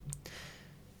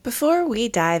Before we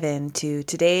dive into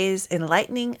today's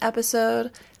enlightening episode,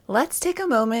 let's take a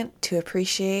moment to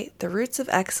appreciate the roots of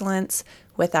excellence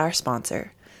with our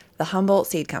sponsor, the Humboldt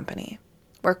Seed Company,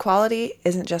 where quality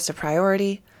isn't just a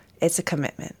priority, it's a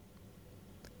commitment.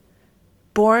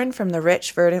 Born from the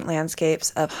rich, verdant landscapes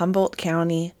of Humboldt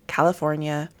County,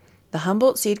 California, the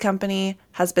Humboldt Seed Company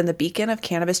has been the beacon of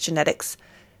cannabis genetics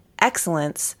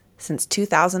excellence since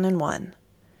 2001.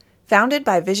 Founded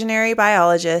by visionary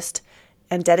biologist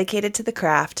and dedicated to the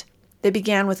craft, they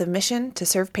began with a mission to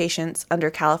serve patients under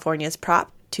California's Prop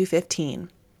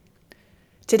 215.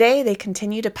 Today, they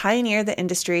continue to pioneer the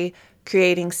industry,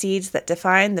 creating seeds that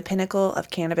define the pinnacle of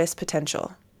cannabis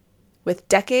potential. With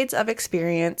decades of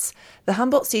experience, the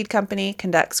Humboldt Seed Company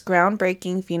conducts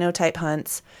groundbreaking phenotype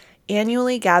hunts,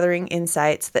 annually gathering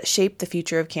insights that shape the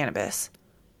future of cannabis.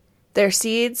 Their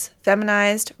seeds,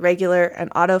 feminized, regular,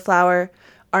 and autoflower,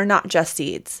 are not just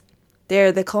seeds. They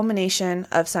are the culmination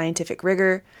of scientific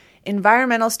rigor,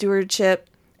 environmental stewardship,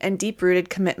 and deep-rooted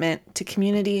commitment to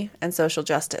community and social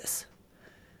justice.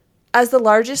 As the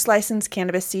largest licensed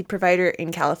cannabis seed provider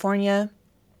in California,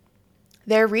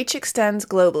 their reach extends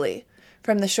globally,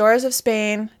 from the shores of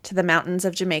Spain to the mountains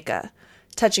of Jamaica,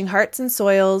 touching hearts and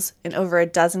soils in over a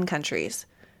dozen countries.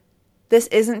 This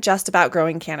isn't just about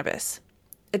growing cannabis.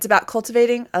 It's about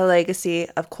cultivating a legacy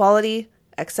of quality,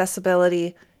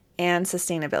 accessibility, and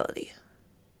sustainability.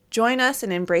 Join us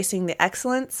in embracing the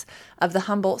excellence of the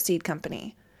Humboldt Seed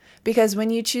Company, because when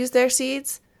you choose their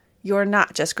seeds, you're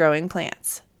not just growing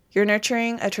plants. You're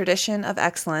nurturing a tradition of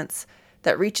excellence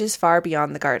that reaches far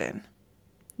beyond the garden.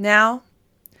 Now,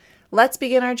 let's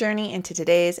begin our journey into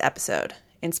today's episode,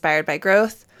 inspired by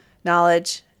growth,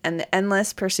 knowledge, and the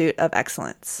endless pursuit of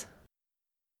excellence.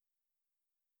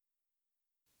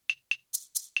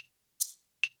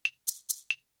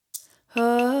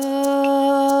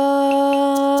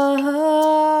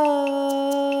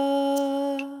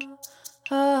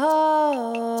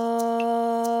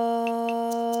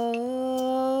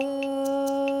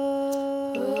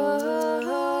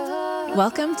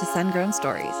 Welcome to Sun-Grown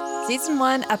Stories, Season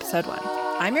 1, Episode 1.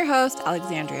 I'm your host,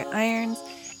 Alexandria Irons,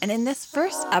 and in this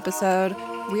first episode,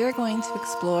 we are going to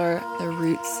explore the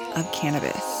roots of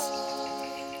cannabis.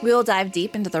 We will dive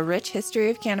deep into the rich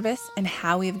history of cannabis and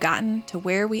how we've gotten to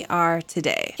where we are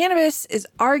today. Cannabis is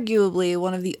arguably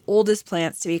one of the oldest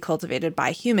plants to be cultivated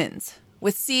by humans,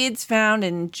 with seeds found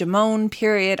in Jomon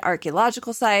period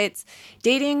archaeological sites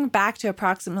dating back to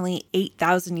approximately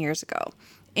 8,000 years ago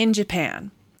in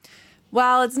Japan.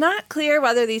 While it's not clear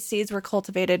whether these seeds were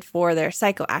cultivated for their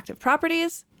psychoactive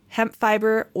properties, hemp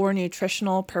fiber, or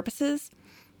nutritional purposes,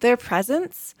 their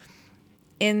presence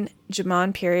in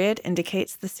Jomon period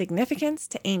indicates the significance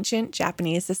to ancient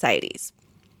Japanese societies.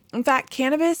 In fact,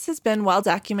 cannabis has been well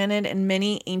documented in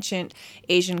many ancient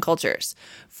Asian cultures,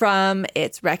 from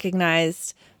its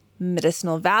recognized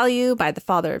medicinal value by the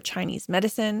father of Chinese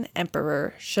medicine,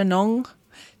 Emperor Shennong,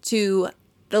 to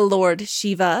the Lord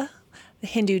Shiva, the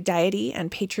Hindu deity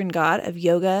and patron god of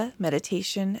yoga,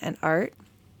 meditation, and art.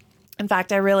 In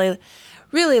fact, I really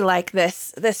like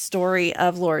this story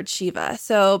of Lord Shiva.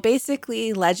 So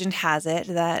basically, legend has it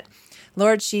that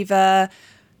Lord Shiva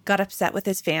got upset with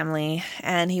his family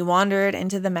and he wandered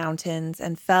into the mountains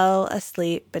and fell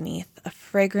asleep beneath a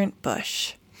fragrant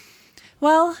bush.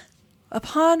 Well,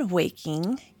 upon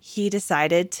waking, he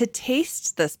decided to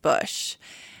taste this bush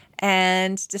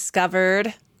and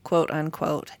discovered, quote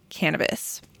unquote,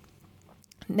 cannabis.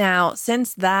 Now,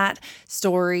 since that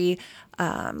story,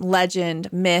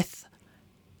 legend, myth,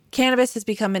 cannabis has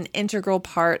become an integral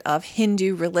part of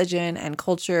Hindu religion and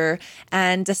culture.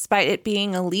 And despite it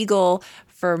being illegal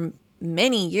for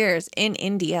many years in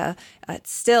India,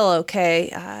 it's still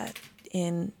okay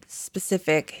in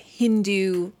specific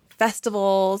Hindu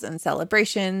festivals and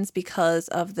celebrations because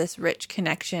of this rich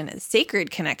connection,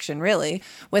 sacred connection, really,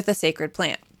 with a sacred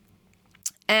plant.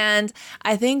 And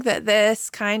I think that this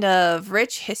kind of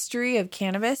rich history of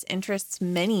cannabis interests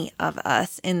many of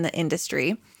us in the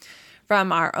industry,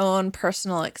 from our own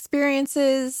personal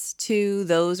experiences to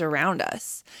those around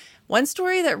us. One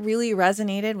story that really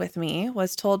resonated with me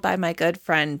was told by my good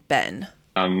friend, Ben.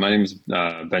 My name is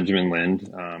Benjamin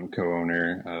Lind. I'm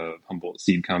co-owner of Humboldt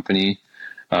Seed Company.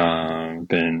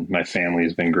 My family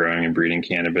has been growing and breeding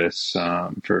cannabis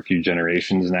for a few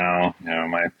generations now.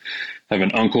 I have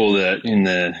an uncle that in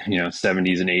the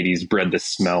 70s and 80s bred the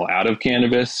smell out of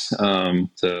cannabis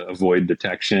to avoid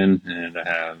detection, and I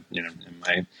have and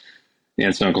my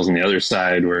aunts and uncles on the other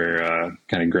side were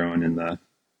kind of growing in the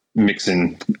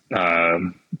mixing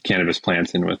cannabis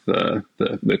plants in with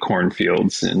the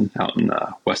cornfields out in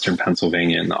western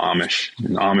Pennsylvania in the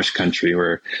Amish country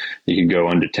where you could go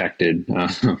undetected.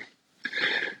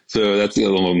 So that's a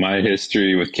little of my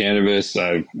history with cannabis.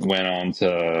 I went on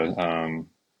to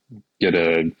get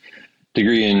a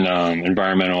degree in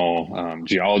environmental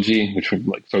geology, which was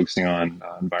like focusing on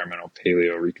environmental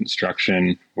paleo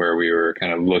reconstruction, where we were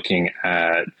kind of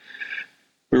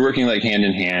we were working like hand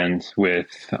in hand with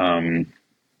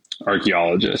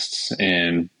archaeologists.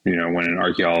 And, when an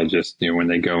archaeologist, when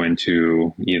they go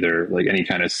into either like any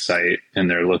kind of site and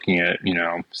they're looking at,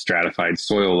 stratified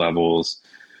soil levels,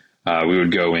 we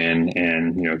would go in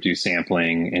and, do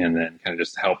sampling and then kind of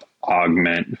just help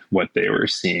augment what they were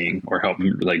seeing or help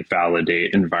like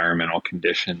validate environmental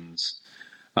conditions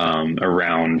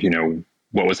around,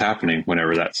 what was happening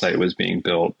whenever that site was being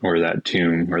built or that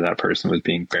tomb or that person was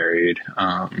being buried.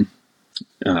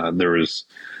 There was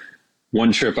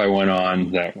one trip I went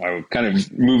on that I kind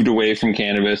of moved away from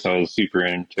cannabis. I was super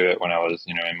into it when I was,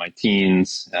 in my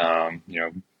teens, kind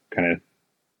of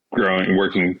growing,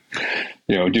 working,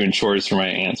 doing chores for my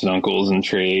aunts and uncles and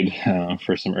trade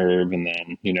for some herb. And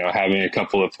then, having a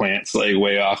couple of plants like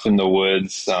way off in the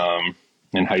woods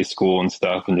in high school and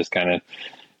stuff and just kind of,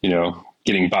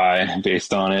 getting by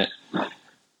based on it.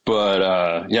 But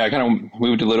I kind of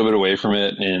moved a little bit away from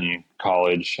it in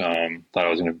college. Thought I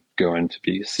was going to go into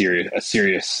be a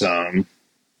serious, get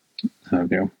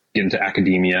into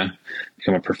academia,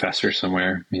 become a professor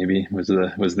somewhere. Maybe was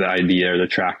the idea or the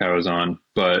track I was on.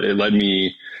 But it led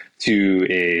me to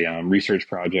a research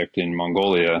project in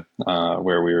Mongolia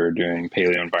where we were doing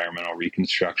paleo environmental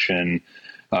reconstruction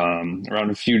around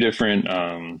a few different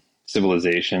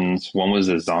civilizations. One was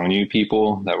the Xiongnu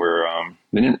people that were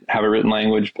they didn't have a written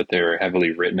language, but they were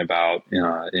heavily written about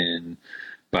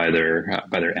by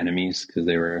their enemies because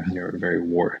they were very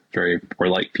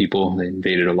warlike people. They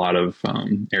invaded a lot of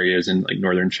areas in like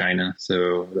northern China.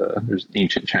 So there's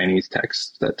ancient Chinese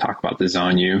texts that talk about the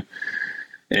Xiongnu.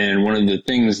 And one of the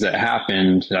things that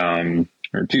happened,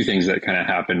 or two things that kind of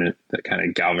happened that kind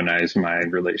of galvanized my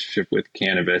relationship with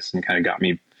cannabis and kind of got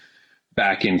me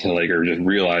back into or just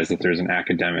realized that there's an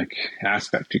academic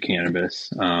aspect to cannabis,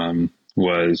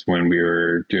 was when we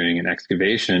were doing an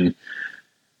excavation,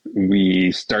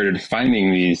 we started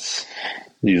finding these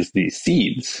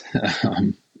seeds.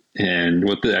 And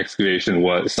what the excavation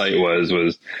site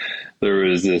was there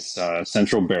was this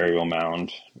central burial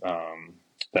mound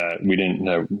that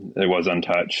it was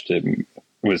untouched. It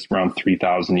was around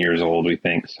 3,000 years old, we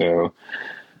think. So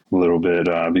a little bit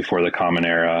before the Common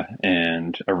Era.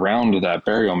 And around that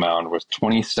burial mound was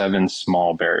 27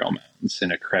 small burial mounds in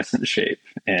a crescent shape.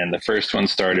 And the first one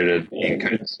started at being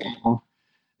kind of small,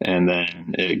 and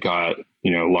then it got,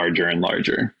 larger and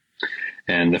larger.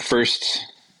 And the first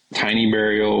tiny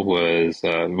burial was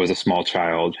a small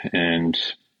child, and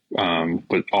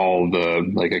with all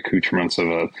the accoutrements of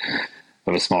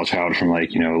a small child, from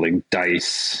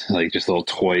dice, just little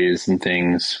toys and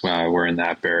things were in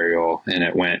that burial. And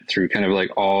it went through kind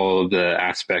of all the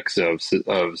aspects of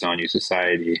Xiongnu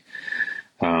society,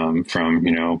 from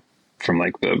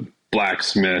the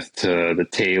blacksmith to the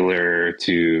tailor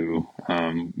to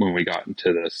when we got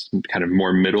into this kind of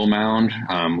more middle mound.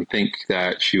 We think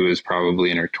that she was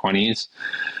probably in her 20s,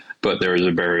 but there was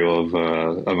a burial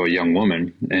of a young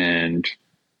woman. And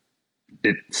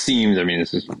it seems,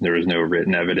 there was no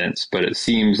written evidence, but it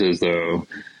seems as though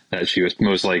that she was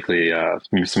most likely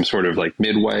some sort of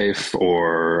midwife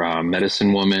or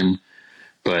medicine woman.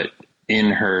 But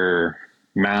in her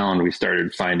mound, we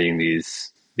started finding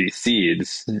these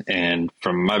seeds. And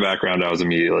from my background, I was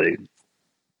immediately,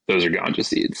 those are ganja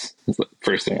seeds. That's the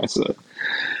first thing I saw.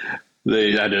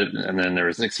 They added, and then there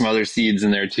was some other seeds in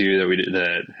there too that we did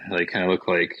that kind of look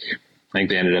like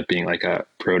they ended up being a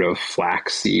proto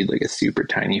flax seed, a super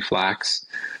tiny flax.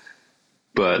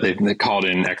 But they called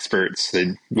in experts. They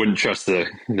wouldn't trust the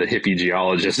hippie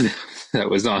geologist that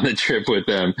was on the trip with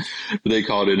them. But they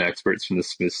called in experts from the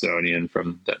Smithsonian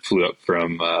that flew up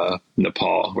from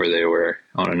Nepal, where they were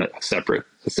on a separate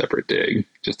dig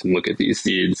just to look at these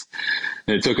seeds.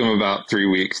 And it took them about 3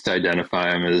 weeks to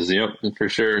identify them as, for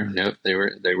sure. Yep, they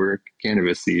were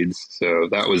cannabis seeds. So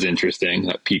that was interesting.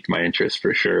 That piqued my interest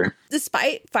for sure.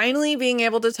 Despite finally being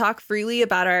able to talk freely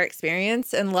about our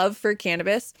experience and love for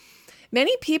cannabis,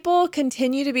 many people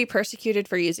continue to be persecuted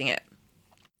for using it.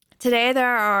 Today,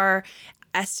 there are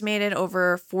estimated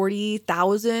over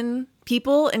 40,000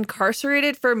 people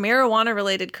incarcerated for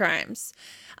marijuana-related crimes.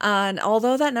 And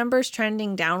although that number is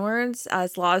trending downwards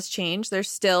as laws change, there's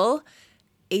still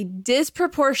a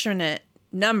disproportionate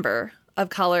number of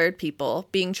colored people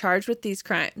being charged with these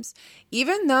crimes,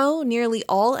 even though nearly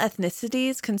all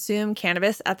ethnicities consume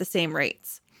cannabis at the same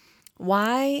rates.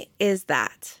 Why is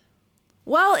that?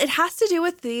 Well, it has to do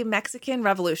with the Mexican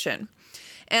Revolution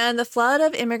and the flood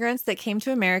of immigrants that came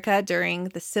to America during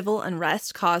the civil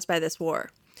unrest caused by this war.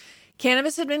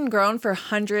 Cannabis had been grown for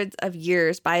hundreds of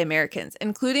years by Americans,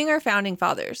 including our founding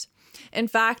fathers. In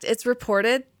fact, it's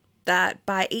reported that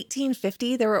by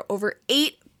 1850, there were over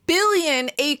 8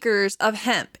 billion acres of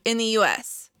hemp in the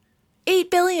U.S. 8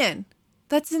 billion.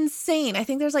 That's insane. I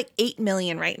think there's like 8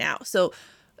 million right now. So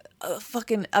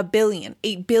fucking a billion,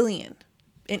 8 billion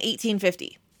in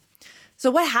 1850.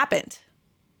 So what happened?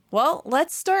 Well,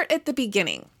 let's start at the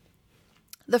beginning.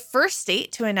 The first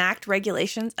state to enact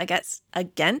regulations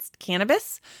against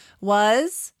cannabis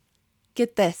was,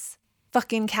 get this,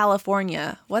 fucking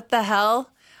California. What the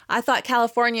hell? I thought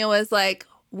California was like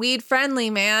weed friendly,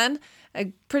 man.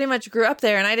 I pretty much grew up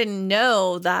there and I didn't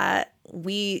know that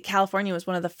California was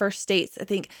one of the first states. I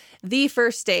think the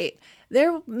first state.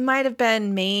 There might have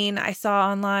been Maine. I saw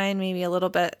online maybe a little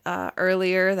bit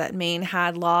earlier that Maine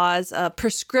had laws,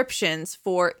 prescriptions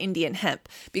for Indian hemp,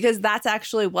 because that's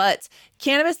actually what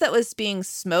cannabis that was being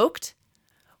smoked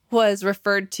was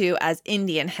referred to as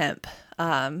Indian hemp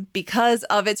because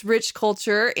of its rich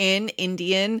culture in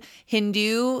Indian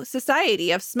Hindu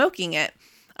society of smoking it.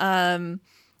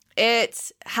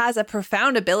 It has a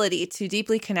profound ability to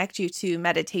deeply connect you to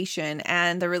meditation,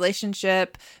 and the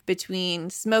relationship between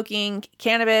smoking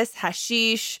cannabis,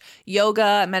 hashish,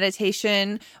 yoga,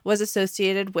 meditation was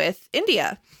associated with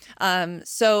India.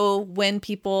 So when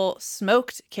people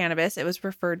smoked cannabis, it was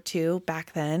referred to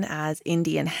back then as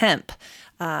Indian hemp,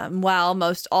 while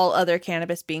most all other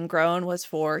cannabis being grown was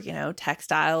for,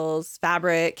 textiles,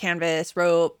 fabric, canvas,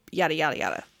 rope, yada, yada,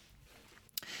 yada.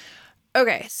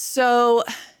 Okay, so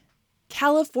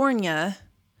California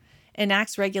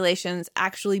enacts regulations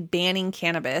actually banning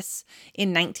cannabis in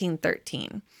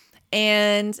 1913.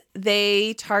 And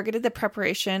they targeted the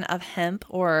preparation of hemp,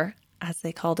 or as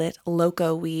they called it,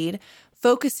 loco weed,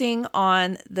 focusing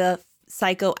on the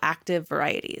psychoactive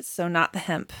varieties, so not the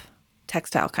hemp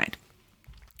textile kind.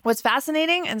 What's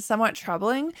fascinating and somewhat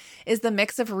troubling is the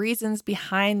mix of reasons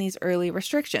behind these early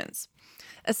restrictions.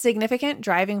 A significant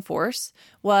driving force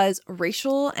was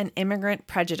racial and immigrant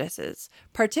prejudices,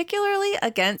 particularly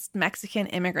against Mexican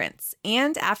immigrants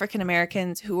and African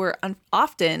Americans who were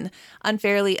often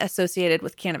unfairly associated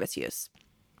with cannabis use.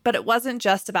 But it wasn't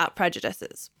just about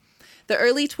prejudices. The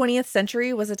early 20th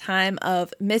century was a time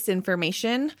of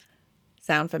misinformation,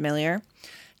 sound familiar,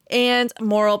 and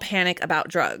moral panic about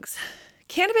drugs.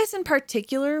 Cannabis in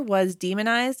particular was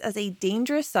demonized as a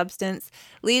dangerous substance,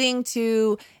 leading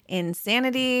to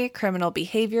insanity, criminal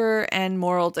behavior, and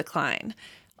moral decline,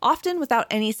 often without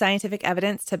any scientific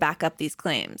evidence to back up these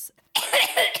claims.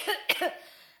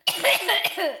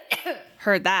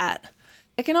 Heard that.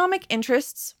 Economic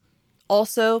interests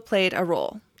also played a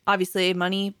role. Obviously,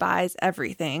 money buys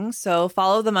everything, so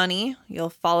follow the money, you'll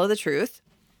follow the truth.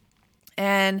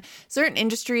 And certain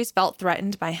industries felt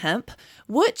threatened by hemp,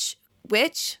 which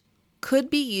could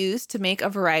be used to make a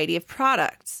variety of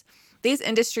products. These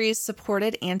industries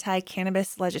supported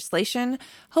anti-cannabis legislation,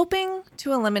 hoping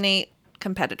to eliminate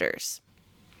competitors.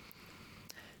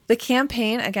 The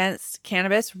campaign against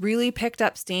cannabis really picked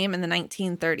up steam in the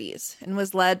 1930s and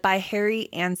was led by Harry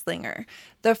Anslinger,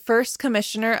 the first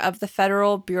commissioner of the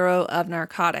Federal Bureau of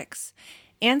Narcotics.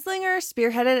 Anslinger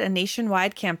spearheaded a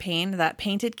nationwide campaign that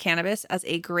painted cannabis as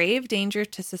a grave danger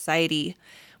to society,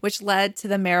 which led to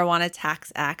the Marijuana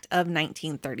Tax Act of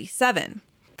 1937.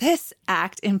 This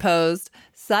act imposed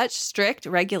such strict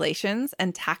regulations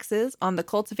and taxes on the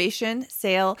cultivation,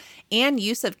 sale, and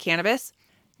use of cannabis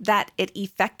that it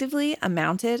effectively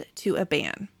amounted to a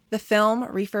ban. The film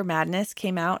Reefer Madness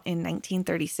came out in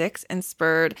 1936 and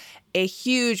spurred a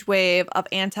huge wave of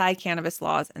anti-cannabis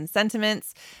laws and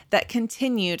sentiments that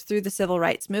continued through the civil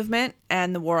rights movement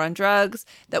and the war on drugs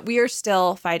that we are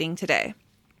still fighting today.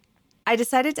 I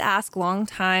decided to ask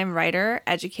longtime writer,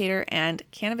 educator, and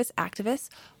cannabis activist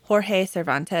Jorge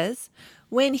Cervantes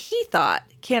when he thought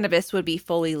cannabis would be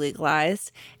fully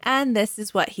legalized, and this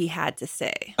is what he had to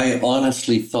say. I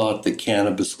honestly thought that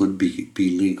cannabis would be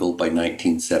legal by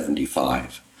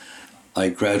 1975. I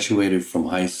graduated from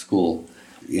high school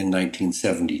in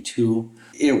 1972.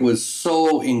 It was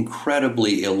so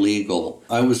incredibly illegal.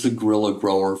 I was a guerrilla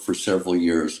grower for several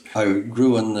years. I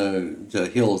grew in the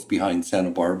hills behind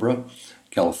Santa Barbara,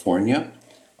 California.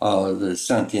 the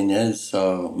Santa Ynez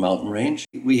mountain range.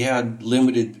 We had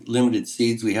limited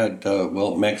seeds. We had,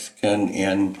 Mexican,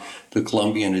 and the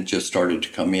Colombian had just started to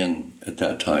come in at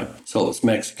that time. So it was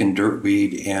Mexican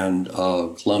dirtweed, and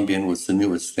Colombian was the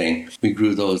newest thing. We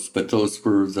grew those, but those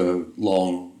were the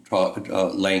long,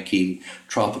 lanky,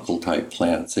 tropical type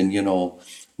plants. And,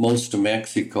 most of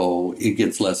Mexico, it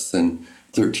gets less than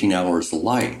 13 hours of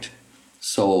light.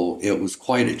 So it was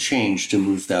quite a change to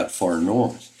move that far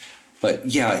north. But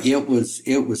yeah, it was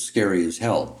scary as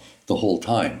hell the whole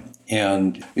time.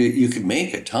 And you could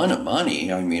make a ton of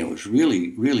money. I mean, it was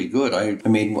really, really good. I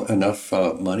made enough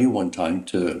money one time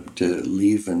to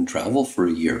leave and travel for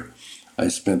a year. I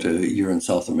spent a year in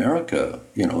South America.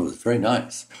 It was very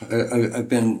nice. I've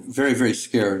been very, very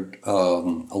scared a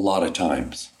lot of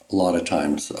times.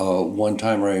 One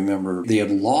time I remember they had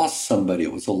lost somebody.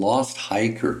 It was a lost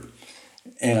hiker.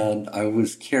 And I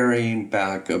was carrying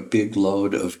back a big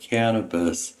load of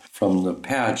cannabis from the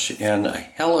patch, and a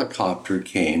helicopter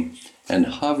came and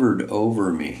hovered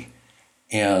over me.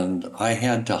 And I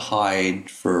had to hide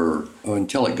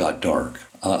until it got dark.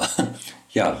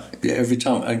 Yeah, every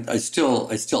time I still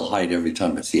hide every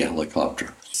time I see a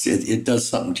helicopter. It does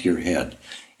something to your head.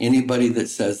 Anybody that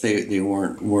says they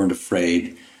weren't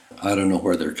afraid, I don't know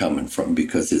where they're coming from,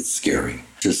 because it's scary,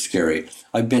 just scary.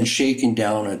 I've been shaken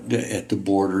down at the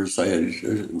borders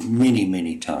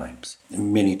many times.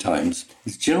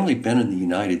 It's generally been in the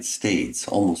United States.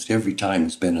 Almost every time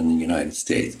it's been in the United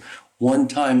States. One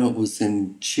time it was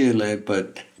in Chile,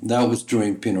 but that was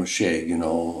during Pinochet,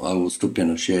 Augusto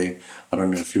Pinochet. I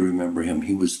don't know if you remember him.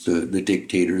 He was the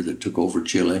dictator that took over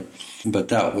Chile. But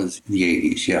that was the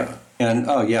 80s, yeah. And,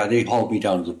 they hauled me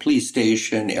down to the police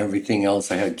station, everything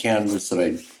else. I had canvas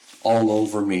that all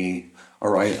over me,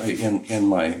 or in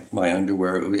my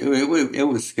underwear. It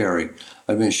was scary.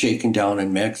 I've been shaken down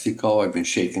in Mexico. I've been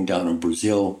shaken down in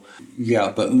Brazil.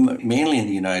 Yeah, but mainly in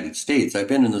the United States. I've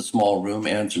been in the small room,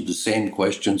 answered the same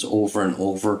questions over and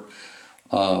over.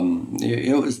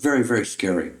 It was very, very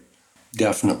scary,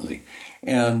 definitely.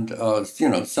 And,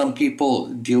 some people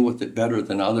deal with it better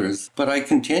than others. But I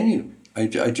continued. I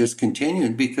just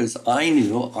continued because I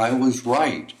knew I was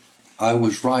right.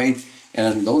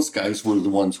 And those guys were the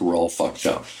ones who were all fucked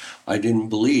up. I didn't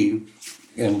believe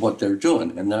in what they're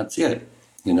doing, and that's it,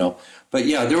 But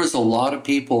yeah, there was a lot of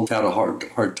people who had a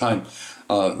hard time.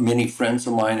 Many friends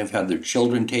of mine have had their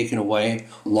children taken away,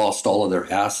 lost all of their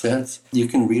assets. You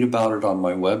can read about it on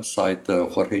my website, the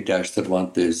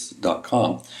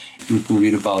Jorge-Cervantes.com. You can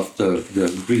read about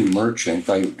the Green Merchant.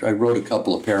 I wrote a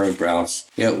couple of paragraphs.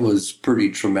 It was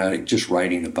pretty traumatic just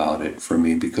writing about it for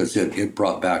me, because it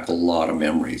brought back a lot of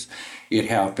memories. It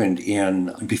happened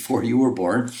before you were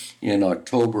born, in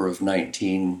October of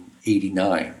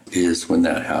 1989 is when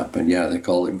that happened. Yeah, they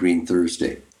call it Green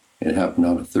Thursday. It happened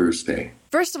on a Thursday.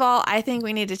 First of all, I think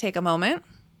we need to take a moment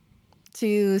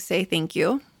to say thank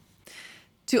you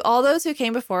to all those who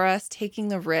came before us taking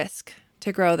the risk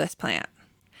to grow this plant.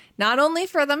 Not only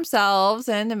for themselves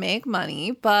and to make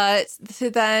money, but to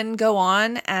then go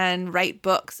on and write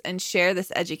books and share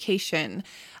this education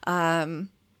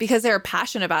because they were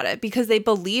passionate about it, because they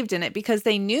believed in it, because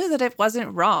they knew that it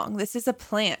wasn't wrong. This is a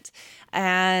plant.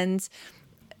 And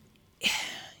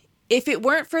if it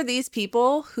weren't for these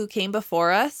people who came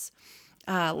before us,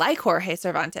 like Jorge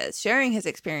Cervantes, sharing his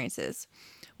experiences,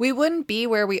 we wouldn't be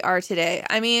where we are today.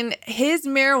 I mean, his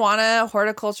Marijuana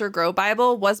Horticulture Grow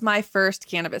Bible was my first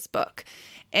cannabis book.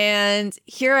 And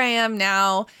here I am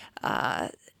now,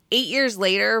 8 years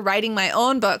later, writing my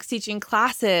own books, teaching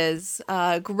classes,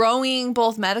 growing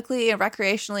both medically and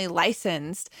recreationally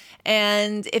licensed.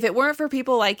 And if it weren't for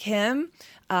people like him,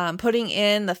 putting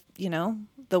in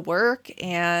the work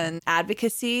and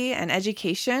advocacy and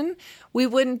education, we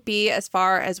wouldn't be as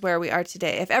far as where we are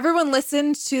today. If everyone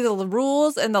listened to the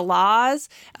rules and the laws,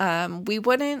 we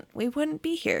wouldn't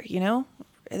be here.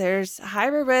 There's high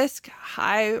risk,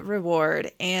 high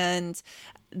reward, and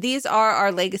these are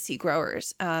our legacy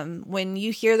growers. When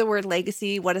you hear the word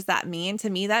legacy, what does that mean? To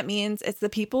me, that means it's the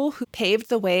people who paved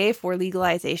the way for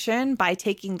legalization by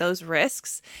taking those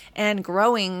risks and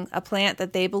growing a plant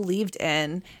that they believed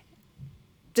in,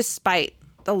 despite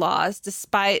the laws,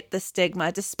 despite the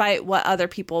stigma, despite what other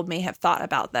people may have thought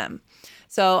about them.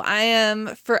 So I am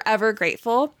forever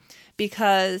grateful,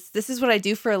 because this is what I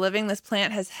do for a living. This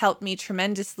plant has helped me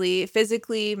tremendously,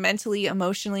 physically, mentally,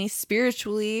 emotionally,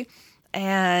 spiritually.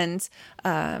 And,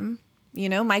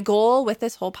 my goal with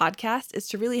this whole podcast is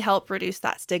to really help reduce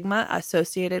that stigma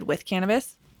associated with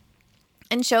cannabis.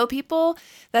 and show people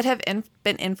that have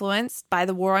been influenced by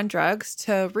the war on drugs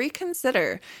to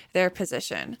reconsider their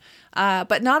position.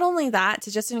 But not only that,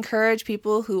 to just encourage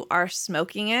people who are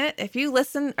smoking it. If you're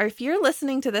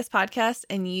listening to this podcast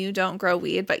and you don't grow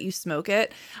weed, but you smoke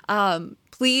it,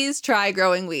 please try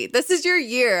growing weed. This is your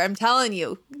year. I'm telling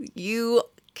you, you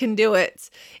can do it.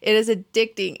 It is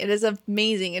addicting. It is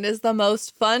amazing. It is the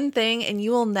most fun thing. And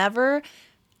you will never,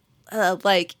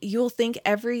 you'll think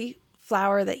every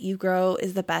flower that you grow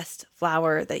is the best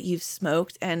flower that you've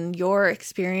smoked, and your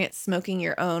experience smoking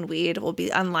your own weed will be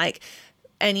unlike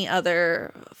any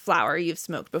other flower you've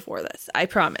smoked before this. I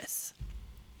promise.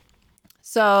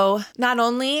 So not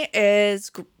only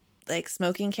is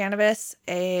smoking cannabis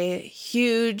a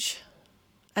huge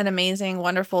and amazing,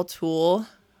 wonderful tool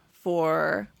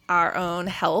for our own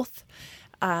health,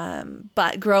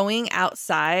 but growing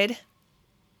outside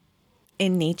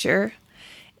in nature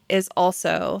is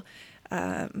also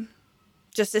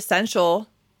just essential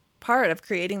part of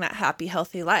creating that happy,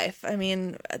 healthy life. I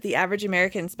mean, the average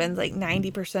American spends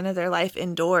 90% of their life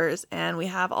indoors, and we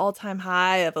have all-time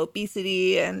high of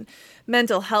obesity and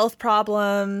mental health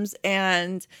problems.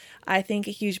 And I think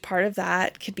a huge part of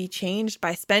that could be changed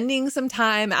by spending some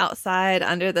time outside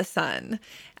under the sun.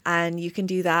 And you can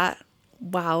do that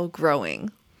while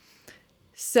growing.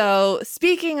 So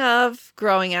speaking of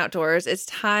growing outdoors, it's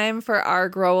time for our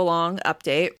Grow Along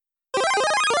update.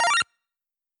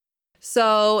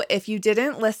 So if you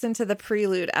didn't listen to the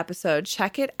prelude episode,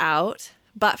 check it out.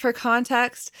 But for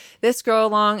context, this Grow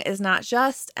Along is not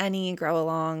just any Grow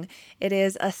Along. It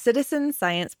is a citizen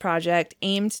science project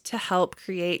aimed to help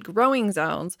create growing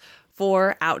zones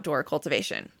for outdoor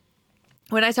cultivation.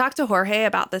 When I talked to Jorge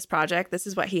about this project, this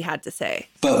is what he had to say.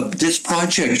 But this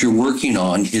project you're working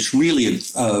on is really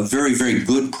a very, very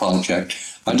good project.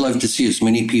 I'd love to see as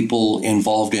many people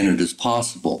involved in it as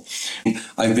possible.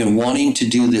 I've been wanting to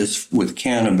do this with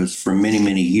cannabis for many,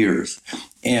 many years.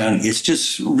 And it's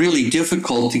just really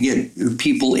difficult to get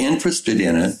people interested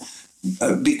in it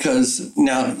because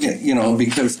now,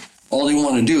 because all they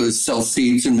want to do is sell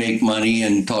seeds and make money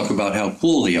and talk about how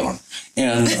cool they are.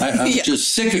 And I'm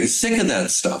just sick of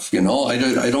that stuff.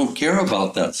 I don't care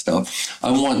about that stuff. I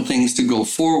want things to go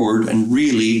forward and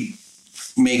really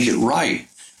make it right,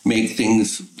 make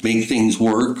things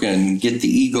work and get the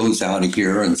egos out of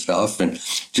here and stuff, and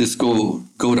just go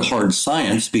to hard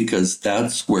science, because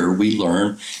that's where we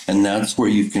learn, and that's where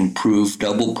you can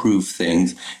double prove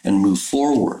things and move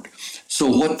forward. So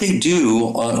what they do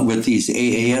with these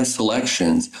AAS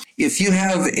selections, if you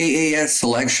have AAS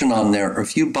selection on there, or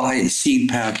if you buy a seed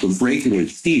pack of regular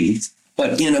seeds,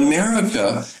 but in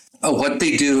America, what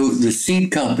they do, the seed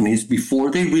companies,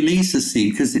 before they release a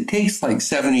seed, because it takes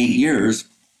 7-8 years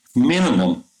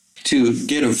minimum to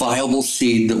get a viable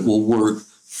seed that will work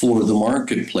for the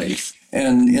marketplace.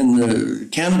 And in the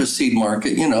cannabis seed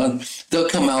market, they'll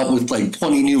come out with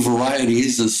 20 new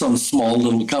varieties of some small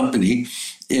little company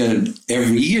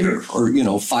every year, or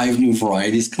 5 new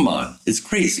varieties. Come on, it's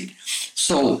crazy.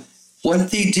 So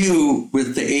what they do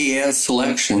with the AAS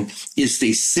selection is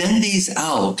they send these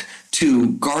out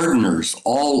to gardeners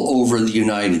all over the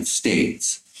United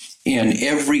States in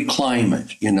every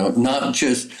climate, not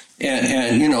just,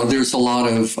 and there's a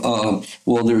lot of,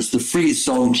 there's the freeze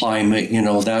zone climate,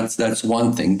 that's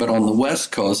one thing. But on the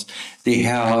West Coast, they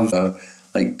have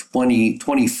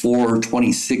 24,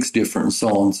 26 different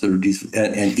zones that are,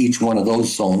 and each one of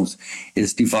those zones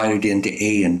is divided into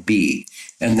A and B.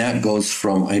 And that goes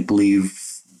from, I believe,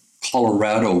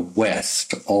 Colorado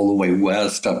west, all the way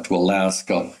west up to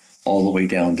Alaska, all the way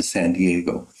down to San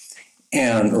Diego.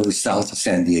 Or south of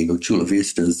San Diego. Chula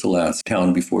Vista is the last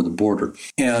town before the border.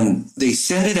 And they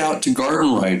send it out to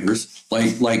garden writers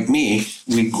like me.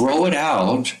 We grow it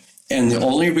out, and the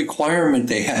only requirement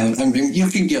they have, you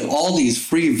can get all these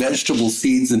free vegetable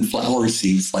seeds and flower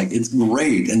seeds. It's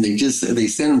great. And they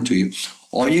send them to you.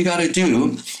 All you got to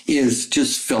do is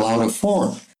just fill out a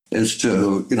form as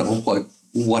to,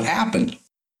 what happened,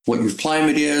 what your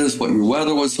climate is, what your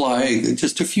weather was like,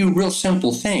 just a few real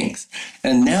simple things.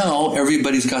 And now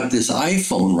everybody's got this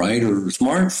iPhone, right, or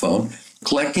smartphone.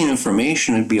 Collecting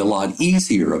information would be a lot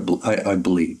easier, I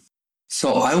believe.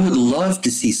 So I would love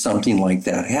to see something like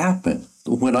that happen.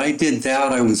 When I did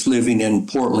that, I was living in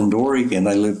Portland, Oregon.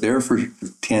 I lived there for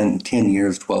 10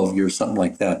 years, 12 years, something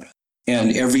like that.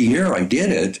 And every year I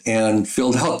did it and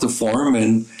filled out the form,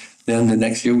 and then the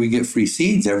next year we get free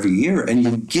seeds every year, and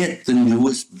you get the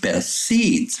newest, best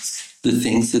seeds, the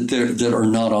things that are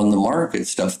not on the market,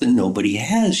 stuff that nobody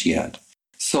has yet.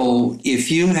 So if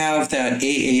you have that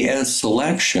AAS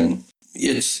selection,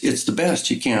 it's the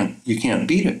best. You can't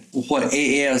beat it. What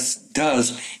AAS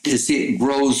does is it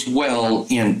grows well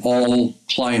in all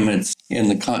climates in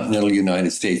the continental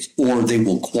United States, or they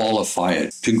will qualify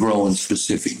it to grow in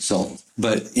specific zones.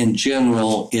 But in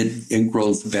general, it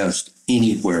grows best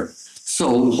anywhere.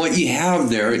 So what you have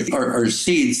there are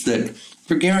seeds that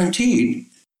are guaranteed.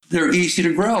 They're easy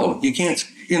to grow. You can't,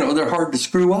 they're hard to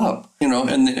screw up,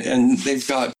 and they've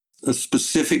got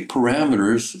specific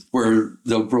parameters where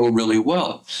they'll grow really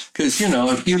well. Because,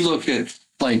 if you look at,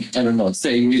 like, I don't know,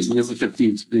 say you look at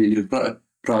the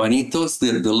rabanitos,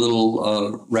 the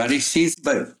little radish seeds,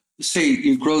 but say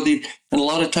you grow these, and a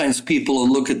lot of times people will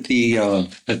look at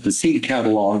the seed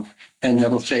catalog and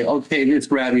they'll say, okay, this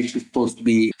radish is supposed to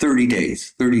be 30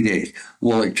 days.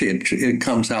 Well, it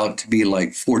comes out to be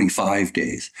like 45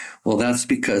 days. Well, that's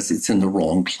because it's in the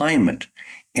wrong climate.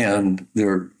 And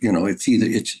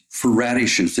it's for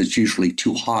radishes, it's usually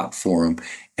too hot for them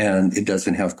and it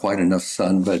doesn't have quite enough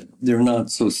sun, but they're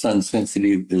not so sun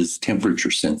sensitive as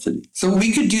temperature sensitive. So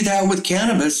we could do that with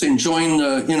cannabis and join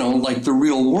the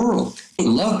real world. I'd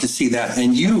love to see that.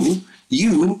 And you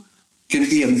can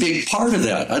be a big part of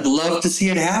that. I'd love to see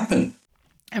it happen.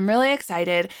 I'm really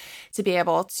excited to be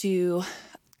able to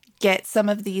get some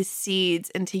of these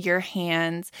seeds into your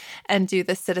hands and do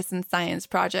the citizen science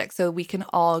project so we can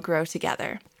all grow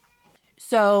together.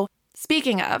 So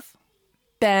speaking of,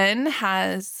 Ben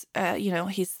has,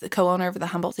 he's the co-owner of the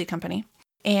Humboldt Seed Company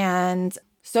and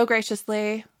so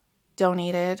graciously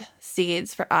donated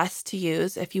seeds for us to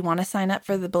use. If you want to sign up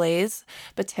for the Blaze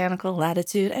Botanical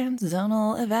Latitude and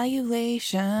Zonal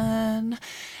Evaluation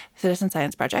Citizen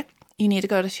Science Project, you need to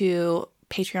go to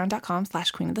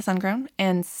patreon.com/queenofthesungrown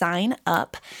and sign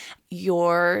up.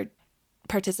 Your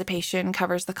participation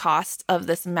covers the cost of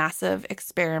this massive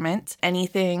experiment.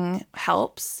 Anything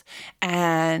helps.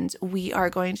 And we are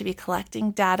going to be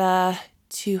collecting data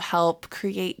to help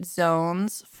create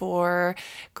zones for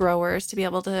growers to be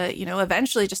able to,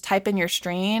 eventually just type in your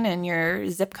strain and your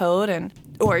zip code and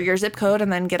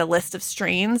then get a list of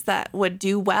strains that would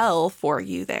do well for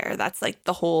you there. That's like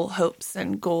the whole hopes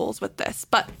and goals with this.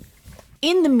 But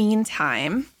in the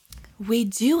meantime, we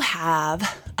do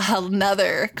have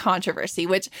another controversy,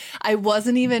 which I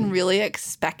wasn't even really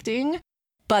expecting,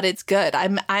 but it's good.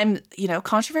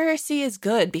 Controversy is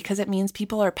good because it means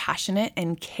people are passionate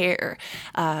and care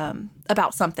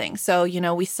about something. So,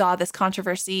 we saw this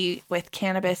controversy with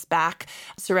cannabis back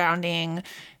surrounding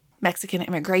Mexican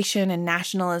immigration and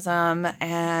nationalism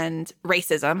and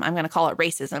racism. I'm going to call it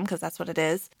racism because that's what it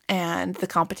is, and the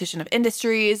competition of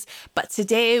industries. But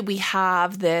today we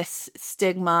have this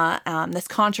stigma, this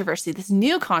controversy, this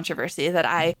new controversy that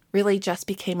I really just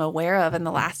became aware of in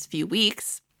the last few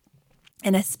weeks.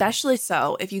 And especially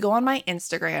so, if you go on my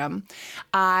Instagram,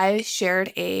 I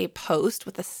shared a post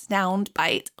with a sound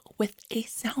bite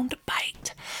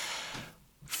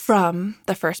from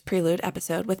the first Prelude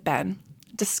episode with Ben,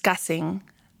 discussing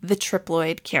the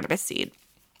triploid cannabis seed.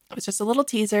 It was just a little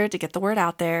teaser to get the word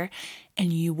out there,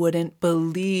 and you wouldn't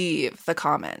believe the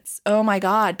comments. Oh my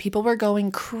God, people were going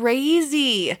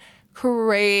crazy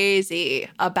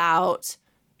about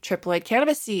triploid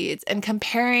cannabis seeds and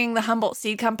comparing the Humboldt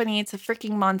Seed Company to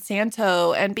freaking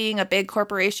Monsanto and being a big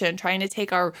corporation trying to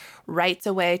take our rights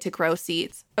away to grow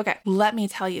seeds. Okay, let me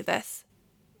tell you this.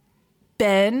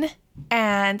 Ben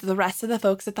and the rest of the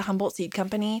folks at the Humboldt Seed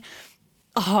Company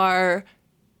are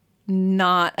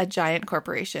not a giant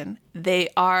corporation. They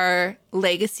are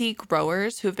legacy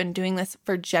growers who have been doing this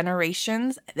for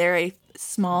generations. They're a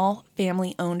small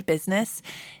family-owned business,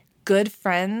 good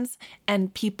friends,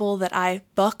 and people that I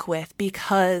buck with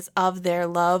because of their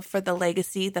love for the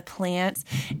legacy, the plants,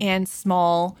 and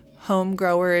small home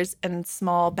growers and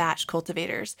small batch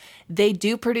cultivators. They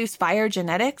do produce fire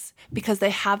genetics because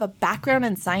they have a background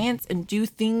in science and do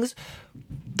things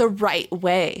the right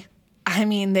way. I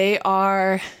mean, they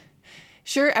are,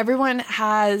 sure, everyone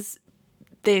has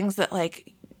things that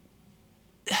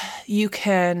you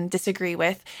can disagree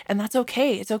with, and that's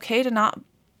okay. It's okay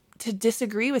to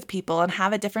disagree with people and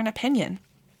have a different opinion.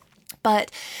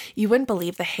 But you wouldn't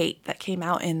believe the hate that came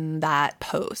out in that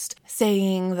post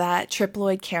saying that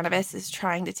triploid cannabis is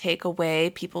trying to take away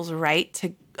people's right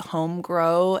to home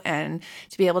grow and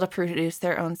to be able to produce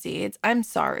their own seeds. I'm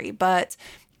sorry, but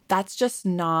that's just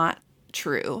not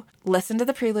true. Listen to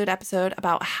the Prelude episode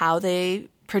about how they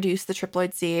produce the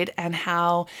triploid seed and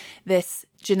how this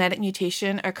genetic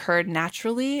mutation occurred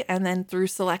naturally and then through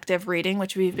selective breeding,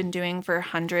 which we've been doing for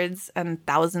hundreds and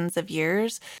thousands of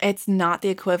years. It's not the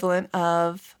equivalent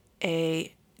of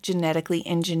a genetically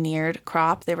engineered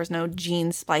crop. There was no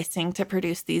gene splicing to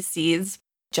produce these seeds,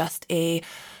 just a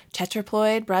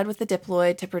tetraploid bred with a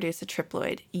diploid to produce a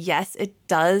triploid. Yes, it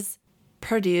does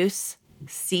produce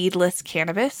seedless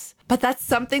cannabis, but that's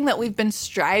something that we've been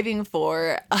striving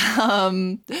for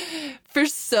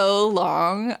so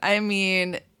long. I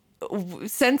mean,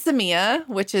 Sensimilla,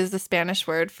 which is the Spanish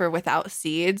word for without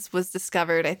seeds, was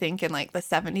discovered, I think, in like the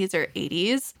 70s or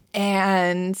 80s.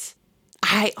 And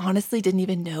I honestly didn't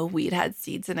even know weed had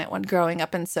seeds in it when growing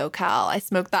up in SoCal. I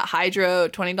smoked that hydro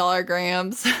 $20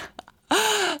 grams.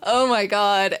 Oh my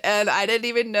God. And I didn't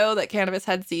even know that cannabis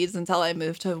had seeds until I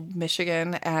moved to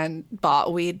Michigan and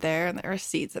bought weed there, and there were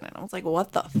seeds in it. I was like,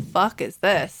 what the fuck is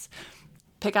this?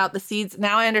 Pick out the seeds.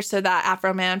 Now I understood that.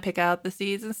 Afro Man, pick out the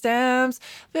seeds and stems.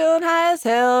 Feeling high as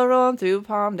hell, rolling through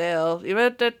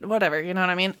Palmdale. Whatever, you know what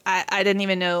I mean? I didn't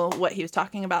even know what he was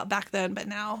talking about back then, but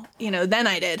now, then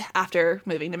I did after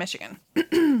moving to Michigan.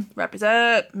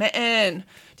 Represent, Mitten,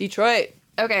 Detroit.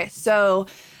 Okay, so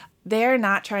they're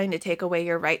not trying to take away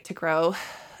your right to grow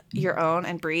your own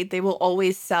and breed. They will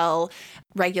always sell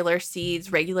regular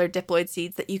seeds, regular diploid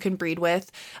seeds that you can breed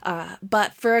with.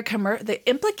 But for the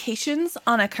implications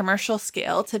on a commercial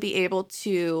scale to be able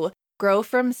to grow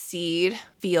from seed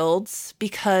fields,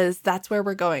 because that's where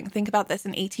we're going. Think about this.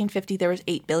 In 1850, there was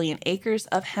 8 billion acres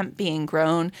of hemp being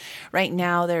grown. Right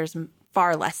now, there's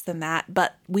far less than that,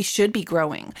 but we should be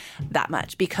growing that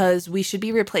much because we should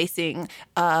be replacing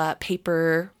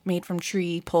paper made from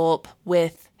tree pulp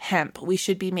with hemp. We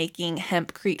should be making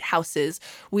hempcrete houses.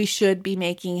 We should be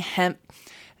making hemp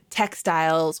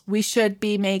textiles. We should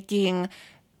be making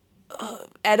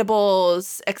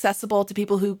edibles accessible to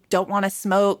people who don't want to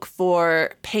smoke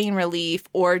for pain relief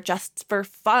or just for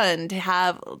fun to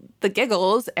have the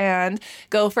giggles and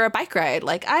go for a bike ride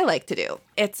like I like to do.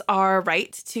 It's our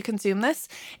right to consume this,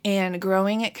 and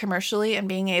growing it commercially and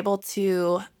being able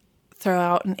to throw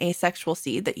out an asexual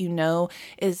seed that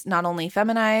is not only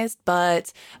feminized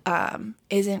but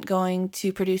isn't going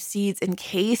to produce seeds in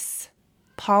case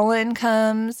pollen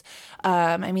comes.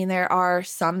 There are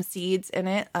some seeds in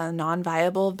it,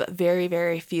 non-viable, but very,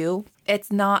 very few.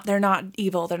 They're not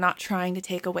evil. They're not trying to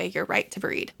take away your right to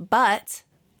breed. But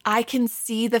I can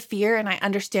see the fear and I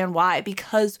understand why,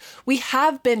 because we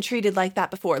have been treated like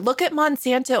that before. Look at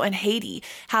Monsanto and Haiti,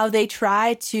 how they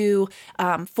try to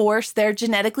force their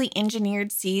genetically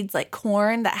engineered seeds like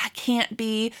corn that can't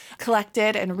be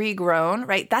collected and regrown,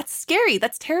 right? That's scary.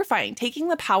 That's terrifying, taking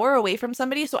the power away from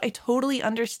somebody. So I totally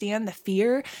understand the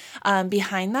fear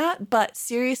behind that. But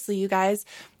seriously, you guys,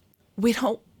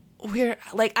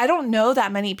 I don't know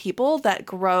that many people that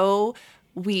grow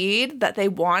weed that they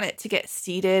want it to get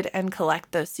seeded and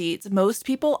collect those seeds. Most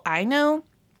people I know,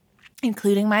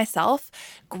 including myself,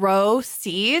 grow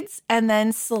seeds and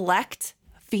then select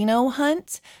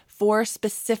phenohunt for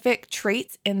specific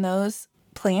traits in those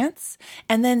plants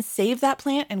and then save that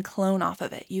plant and clone off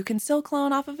of it. You can still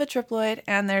clone off of a triploid,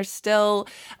 and there's still,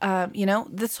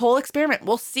 this whole experiment.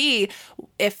 We'll see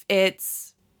if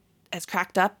it's as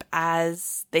cracked up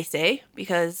as they say,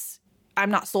 because I'm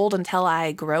not sold until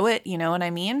I grow it, you know what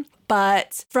I mean?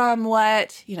 But from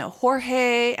what,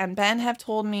 Jorge and Ben have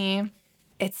told me,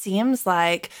 it seems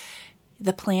like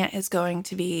the plant is going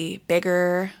to be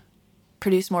bigger,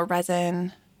 produce more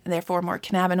resin, and therefore more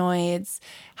cannabinoids,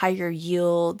 higher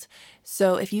yield.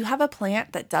 So if you have a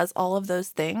plant that does all of those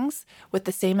things with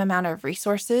the same amount of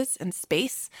resources and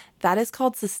space, that is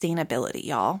called sustainability,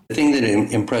 y'all. The thing that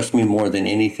impressed me more than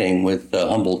anything with the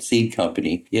Humboldt Seed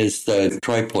Company is the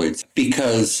triploids,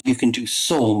 because you can do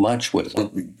so much with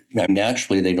them.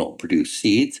 Naturally, they don't produce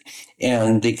seeds,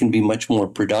 and they can be much more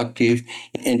productive.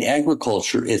 In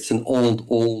agriculture, it's an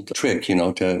old trick,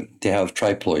 to have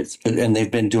triploids, and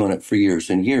they've been doing it for years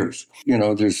and years.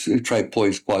 There's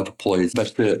triploids, quadruploids,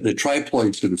 but the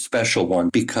triploids are the special one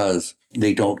because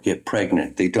they don't get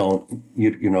pregnant. They don't,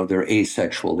 they're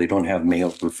asexual. They don't have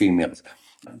males or females.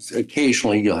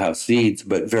 Occasionally you'll have seeds,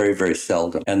 but very, very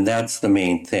seldom. And that's the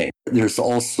main thing. There's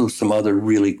also some other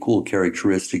really cool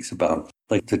characteristics about,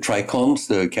 like the trichomes,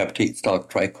 the capitate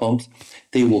stalk trichomes.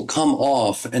 They will come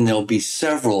off and there'll be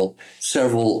several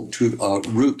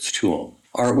roots to them.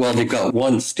 They've got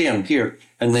one stem here,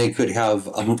 and they could have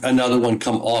another one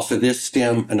come off of this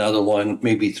stem, another one,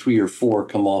 maybe 3 or 4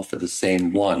 come off of the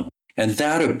same one. And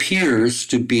that appears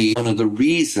to be one of the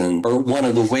reasons, or one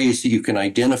of the ways that you can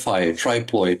identify a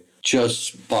triploid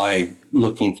just by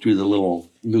looking through the little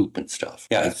loop and stuff.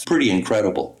 Yeah, it's pretty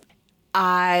incredible.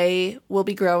 I will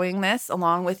be growing this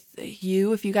along with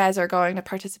you if you guys are going to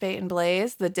participate in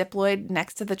Blaze, the diploid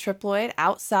next to the triploid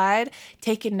outside,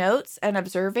 taking notes and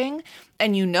observing.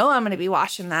 And I'm going to be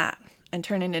washing that and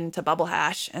turning it into bubble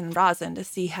hash and rosin to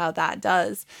see how that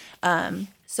does.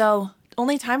 So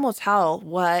only time will tell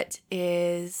what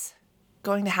is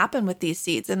going to happen with these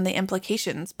seeds and the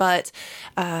implications. But,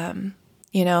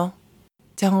 you know,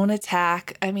 don't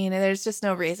attack. I mean, there's just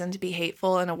no reason to be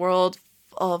hateful in a world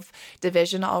of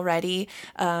division already.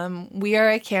 We are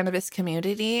a cannabis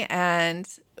community, and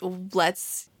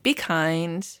let's be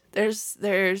kind.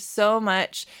 There's so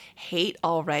much hate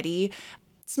already.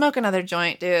 Smoke another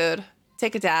joint, dude.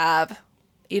 Take a dab,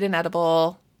 eat an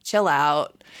edible, chill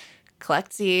out,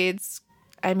 collect seeds.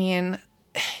 I mean,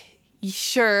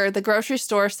 sure, the grocery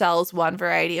store sells one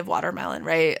variety of watermelon,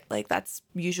 right? Like, that's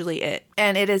usually it.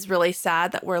 And it is really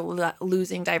sad that we're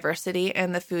losing diversity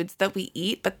in the foods that we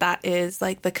eat, but that is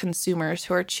like the consumers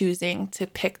who are choosing to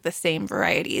pick the same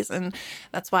varieties. And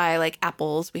that's why, like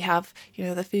apples, we have, you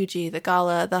know, the Fuji, the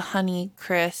Gala, the Honey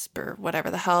Crisp, or whatever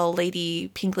the hell,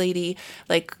 Pink Lady.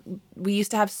 Like, we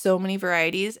used to have so many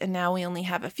varieties, and now we only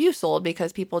have a few sold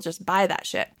because people just buy that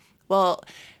shit. Well,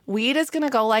 weed is going to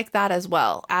go like that as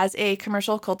well. As a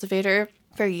commercial cultivator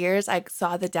for years, I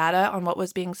saw the data on what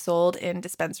was being sold in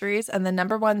dispensaries, and the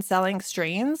number one selling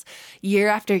strains year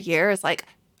after year is like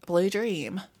Blue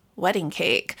Dream, Wedding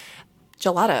Cake,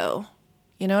 Gelato.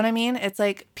 You know what I mean? It's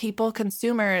like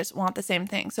consumers want the same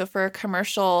thing. So for a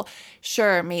commercial,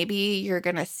 sure, maybe you're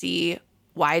going to see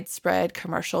widespread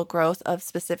commercial growth of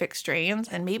specific strains,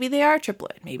 and maybe they are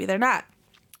triplet, maybe they're not.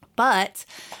 But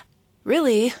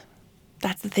really,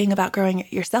 that's the thing about growing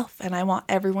it yourself, and I want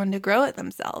everyone to grow it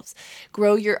themselves.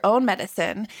 Grow your own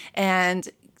medicine and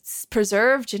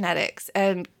preserve genetics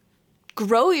and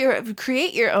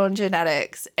create your own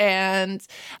genetics. And,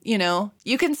 you know,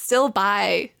 you can still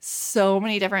buy so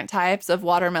many different types of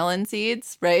watermelon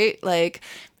seeds, right? Like,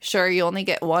 sure, you only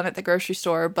get one at the grocery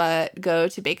store, but go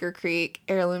to Baker Creek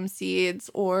Heirloom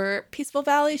Seeds or Peaceful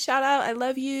Valley, shout out, I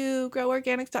love you,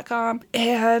 groworganics.com,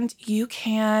 and you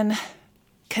can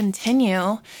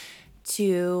continue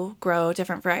to grow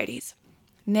different varieties.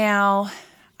 Now,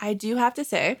 I do have to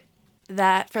say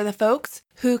that for the folks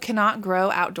who cannot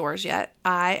grow outdoors yet,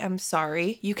 I am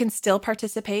sorry. You can still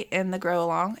participate in the grow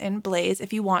along in Blaze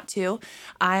if you want to.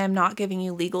 I am not giving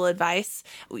you legal advice.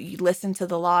 You listen to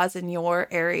the laws in your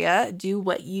area. Do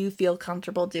what you feel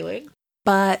comfortable doing.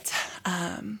 But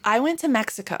I went to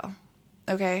Mexico.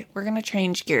 Okay, we're going to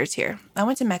change gears here. I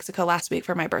went to Mexico last week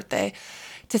for my birthday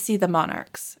to see the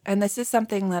monarchs. And this is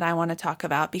something that I want to talk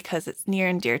about because it's near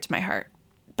and dear to my heart.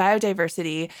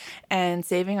 Biodiversity and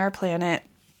saving our planet,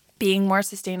 being more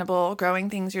sustainable, growing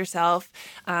things yourself,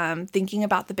 thinking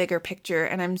about the bigger picture.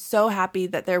 And I'm so happy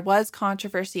that there was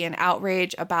controversy and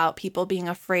outrage about people being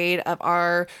afraid of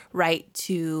our right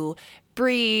to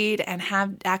breed and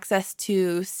have access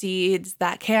to seeds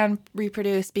that can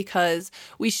reproduce, because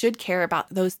we should care about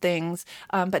those things.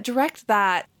 But direct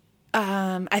that,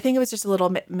 I think it was just a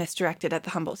little misdirected at the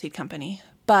Humboldt Seed Company.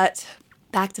 But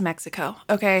back to Mexico.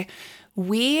 Okay,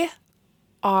 we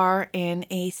are in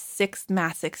a sixth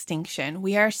mass extinction.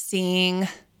 We are seeing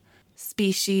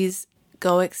species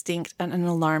go extinct at an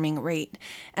alarming rate.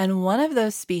 And one of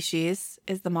those species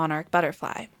is the monarch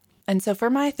butterfly. And so for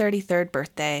my 33rd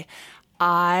birthday,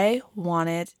 I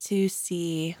wanted to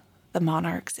see the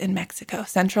monarchs in Mexico.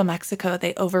 Central Mexico,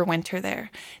 they overwinter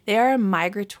there. They are a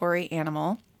migratory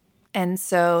animal. And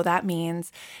so that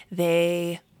means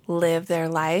they live their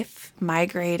life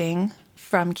migrating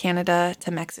from Canada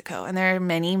to Mexico. And there are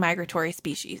many migratory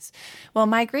species. Well,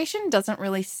 migration doesn't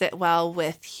really sit well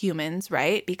with humans,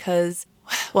 right? Because,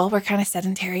 well, we're kind of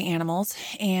sedentary animals.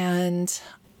 And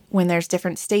when there's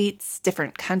different states,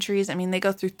 different countries, I mean, they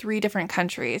go through 3 different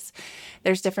countries.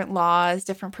 There's different laws,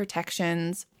 different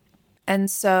protections.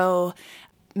 And so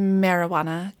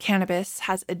marijuana, cannabis,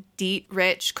 has a deep,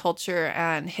 rich culture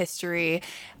and history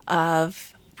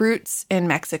of roots in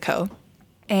Mexico.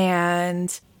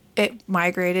 And it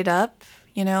migrated up,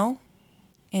 you know,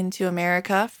 into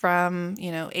America from, you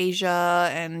know, Asia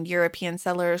and European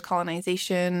settlers,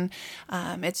 colonization.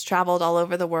 It's traveled all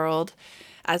over the world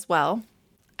as well.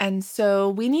 And so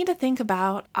we need to think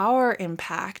about our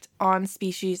impact on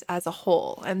species as a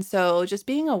whole. And so just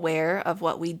being aware of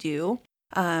what we do.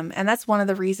 And that's one of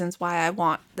the reasons why I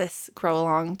want this grow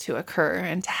along to occur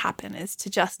and to happen, is to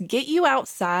just get you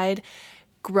outside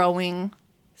growing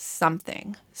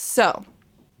something. So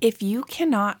if you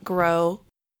cannot grow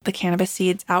the cannabis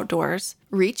seeds outdoors,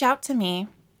 reach out to me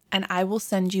and I will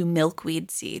send you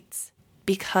milkweed seeds.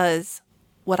 Because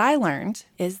what I learned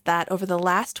is that over the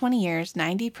last 20 years,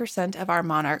 90% of our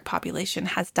monarch population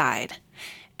has died.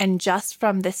 And just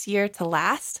from this year to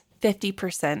last,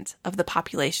 50% of the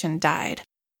population died.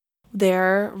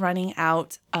 They're running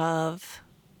out of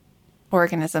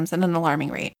organisms at an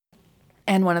alarming rate.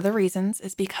 And one of the reasons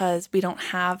is because we don't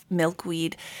have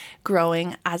milkweed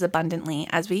growing as abundantly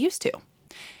as we used to.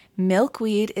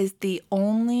 Milkweed is the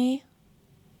only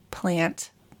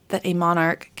plant that a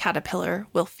monarch caterpillar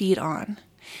will feed on.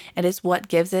 It is what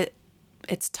gives it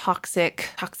its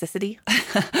toxicity.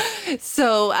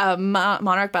 So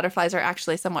monarch butterflies are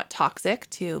actually somewhat toxic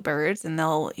to birds, and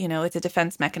it's a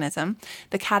defense mechanism.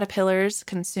 The caterpillars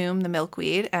consume the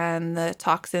milkweed, and the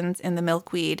toxins in the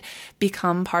milkweed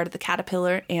become part of the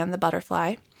caterpillar and the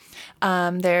butterfly.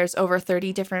 There's over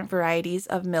 30 different varieties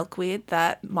of milkweed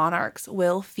that monarchs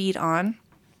will feed on.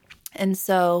 And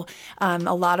so a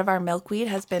lot of our milkweed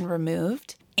has been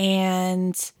removed,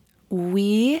 and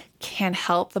we can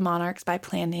help the monarchs by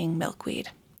planting milkweed.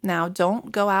 Now,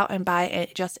 don't go out and buy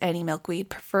just any milkweed.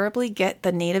 Preferably get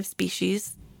the native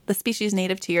species, the species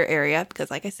native to your area,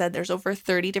 because like I said, there's over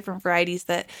 30 different varieties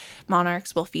that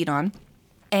monarchs will feed on.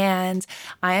 And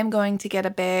I am going to get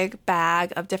a big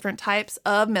bag of different types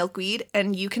of milkweed,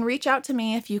 and you can reach out to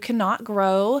me if you cannot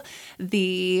grow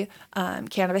the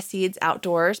cannabis seeds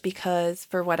outdoors because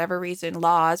for whatever reason,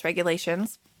 laws,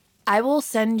 regulations. I will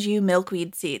send you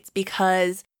milkweed seeds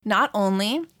because not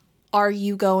only are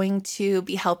you going to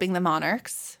be helping the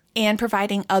monarchs and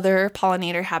providing other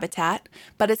pollinator habitat,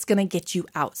 but it's going to get you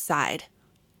outside.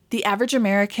 The average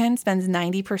American spends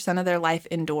 90% of their life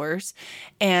indoors,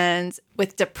 and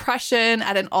with depression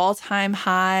at an all-time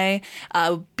high,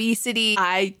 obesity,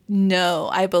 I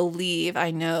know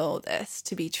this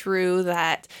to be true,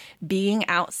 that being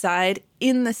outside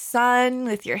in the sun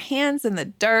with your hands in the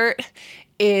dirt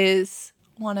is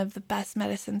one of the best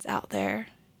medicines out there.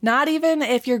 Not even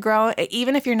if you're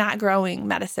not growing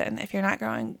medicine, if you're not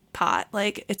growing pot,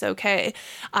 like it's okay.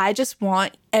 I just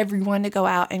want everyone to go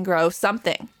out and grow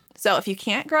something. So if you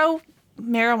can't grow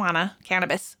marijuana,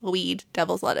 cannabis, weed,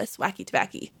 devil's lettuce, wacky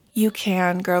tobacco, you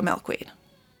can grow milkweed.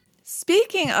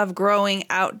 Speaking of growing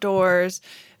outdoors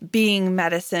being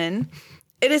medicine,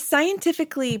 it is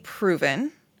scientifically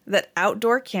proven that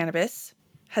outdoor cannabis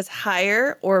has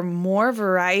higher or more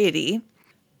variety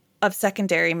of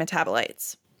secondary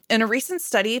metabolites. In a recent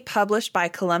study published by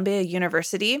Columbia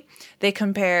University, they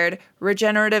compared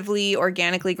regeneratively,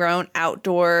 organically grown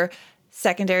outdoor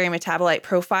secondary metabolite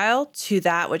profile to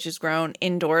that which is grown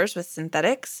indoors with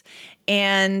synthetics.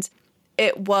 And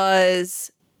it was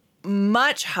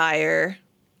much higher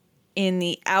in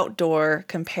the outdoor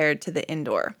compared to the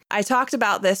indoor. I talked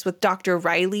about this with Dr.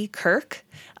 Riley Kirk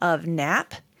of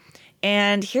NAP,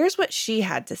 and here's what she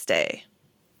had to say.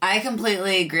 I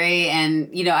completely agree.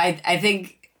 And, I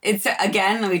think it's,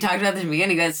 again, we talked about this in the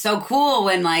beginning, it's so cool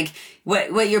when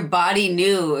what your body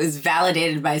knew is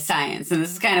validated by science. And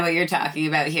this is kind of what you're talking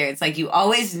about here. It's like you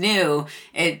always knew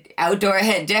it outdoor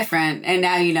hit different, and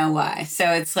now you know why.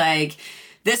 So it's like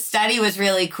this study was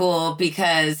really cool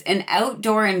because in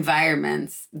outdoor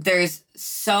environments, there's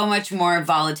so much more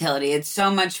volatility. It's so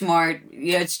much more,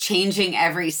 it's changing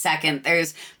every second.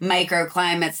 There's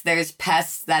microclimates, there's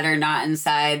pests that are not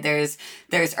inside, there's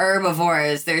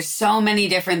herbivores, there's so many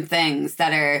different things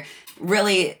that are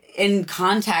really in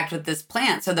contact with this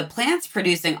plant. So the plant's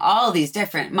producing all these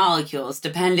different molecules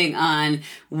depending on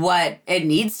what it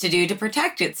needs to do to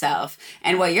protect itself.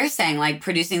 And what you're saying, like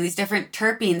producing these different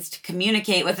terpenes to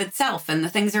communicate with itself and the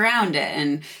things around it.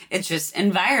 And it's just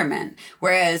environment.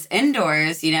 Whereas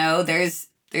indoors,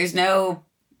 there's no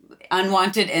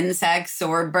unwanted insects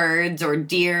or birds or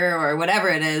deer or whatever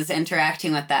it is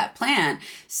interacting with that plant.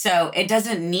 So it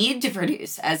doesn't need to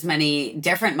produce as many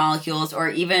different molecules or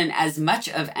even as much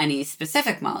of any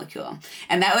specific molecule.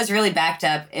 And that was really backed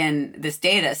up in this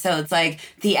data. So it's like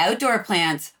the outdoor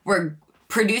plants were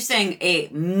producing a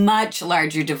much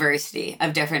larger diversity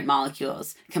of different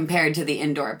molecules compared to the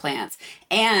indoor plants,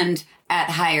 and at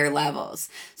higher levels.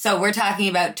 So we're talking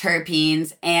about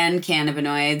terpenes and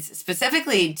cannabinoids,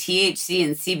 specifically THC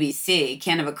and CBC,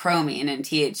 cannabichromene and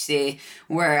THC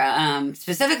were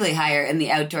specifically higher in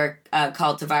the outdoor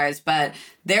cultivars, but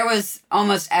there was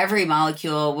almost every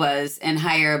molecule was in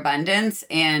higher abundance.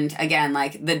 And again,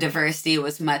 the diversity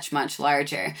was much, much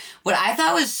larger. What I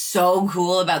thought was so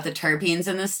cool about the terpenes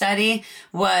in the study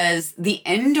was the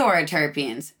indoor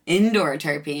terpenes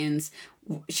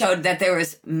showed that there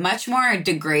was much more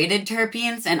degraded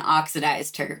terpenes and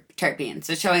oxidized terpenes.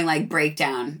 So showing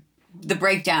the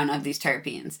breakdown of these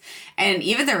terpenes. And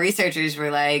even the researchers were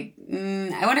like,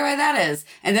 I wonder why that is.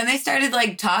 And then they started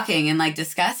talking and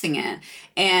discussing it.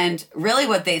 And really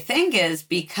what they think is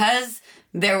because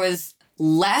there was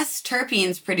less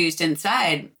terpenes produced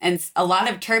inside, and a lot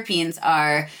of terpenes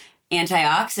are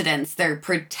antioxidants. They're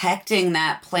protecting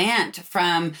that plant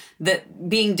from the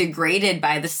being degraded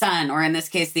by the sun, or in this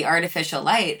case, the artificial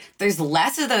light. There's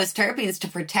less of those terpenes to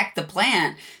protect the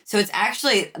plant. So it's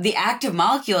actually the active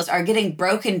molecules are getting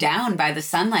broken down by the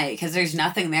sunlight because there's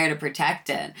nothing there to protect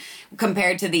it.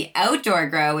 Compared to the outdoor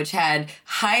grow, which had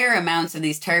higher amounts of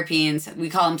these terpenes, we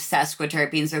call them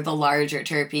sesquiterpenes, or the larger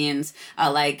terpenes,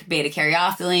 like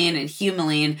beta-caryophyllene and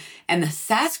humulene. And the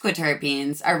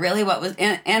sesquiterpenes are really what was,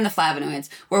 and the flavonoids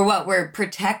were what were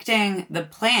protecting the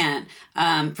plant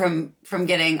from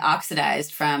getting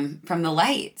oxidized from the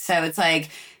light. So it's like,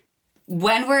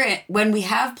 when we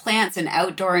have plants in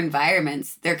outdoor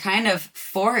environments, they're kind of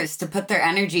forced to put their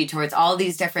energy towards all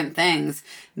these different things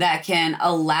that can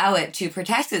allow it to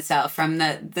protect itself from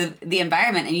the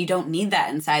environment. And you don't need that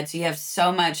inside. So you have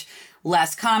so much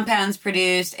less compounds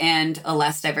produced and a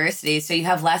less diversity. So you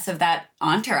have less of that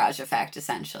entourage effect,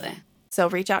 essentially. So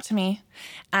reach out to me.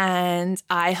 And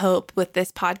I hope with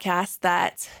this podcast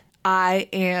that I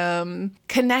am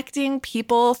connecting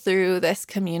people through this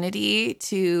community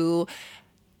to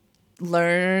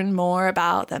learn more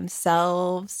about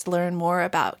themselves, to learn more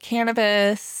about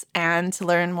cannabis, and to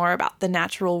learn more about the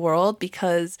natural world,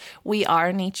 because we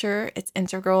are nature. It's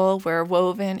integral. We're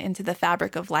woven into the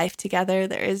fabric of life together.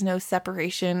 There is no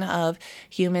separation of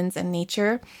humans and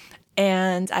nature.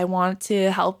 And I want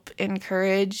to help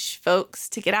encourage folks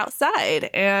to get outside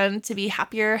and to be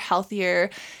happier, healthier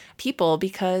people,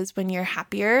 because when you're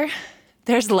happier,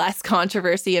 there's less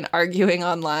controversy and arguing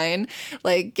online.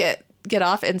 Like, get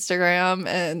off Instagram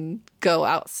and go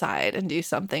outside and do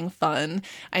something fun.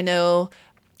 I know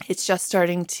it's just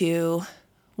starting to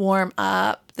warm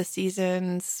up. The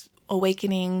season's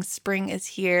awakening. Spring is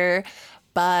here.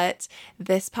 But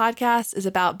this podcast is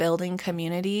about building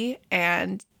community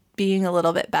and being a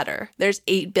little bit better. There's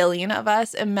 8 billion of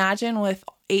us. Imagine if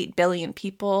 8 billion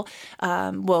people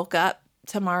woke up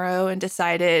tomorrow and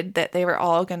decided that they were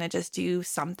all going to just do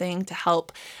something to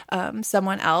help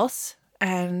someone else,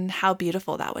 and how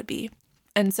beautiful that would be.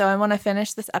 And so I want to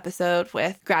finish this episode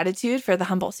with gratitude for the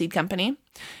Humboldt Seed Company.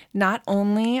 Not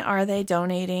only are they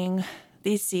donating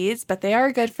these seeds, but they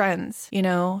are good friends. You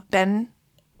know, Ben,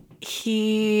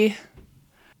 he's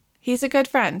a good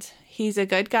friend. He's a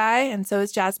good guy, and so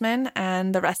is Jasmine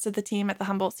and the rest of the team at the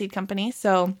Humboldt Seed Company.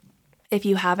 So if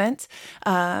you haven't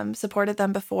supported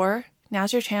them before,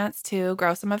 now's your chance to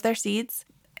grow some of their seeds,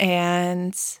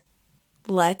 and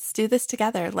let's do this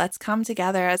together. Let's come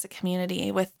together as a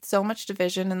community. With so much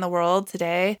division in the world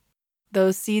today,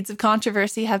 those seeds of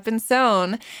controversy have been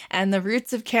sown, and the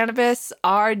roots of cannabis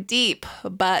are deep.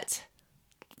 But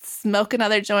smoke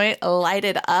another joint, light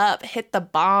it up, hit the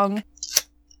bong.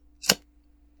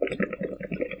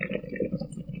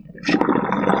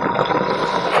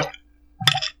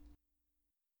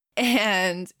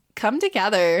 And come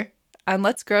together and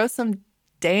let's grow some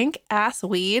dank ass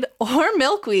weed or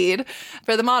milkweed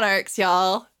for the monarchs,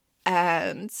 y'all.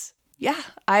 And yeah,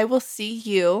 I will see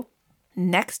you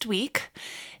next week.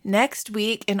 Next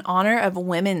week, in honor of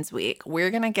Women's Week,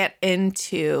 we're going to get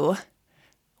into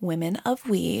women of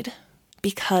weed,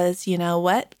 because you know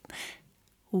what?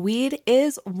 Weed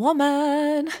is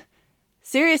woman.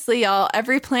 Seriously, y'all,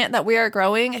 every plant that we are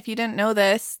growing, if you didn't know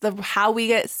this, how we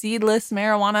get seedless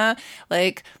marijuana,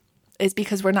 is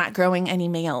because we're not growing any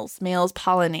males. Males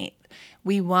pollinate.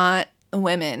 We want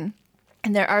women.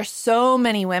 And there are so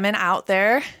many women out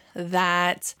there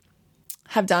that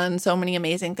have done so many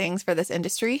amazing things for this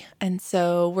industry. And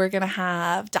so we're going to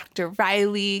have Dr.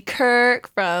 Riley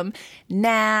Kirk from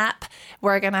NAP.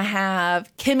 We're going to have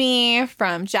Kimmy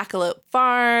from Jackalope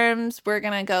Farms. We're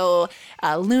going to go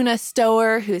Luna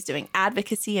Stower, who's doing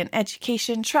advocacy and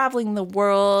education, traveling the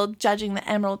world, judging the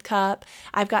Emerald Cup.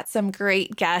 I've got some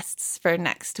great guests for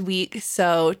next week.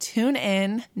 So tune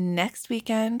in next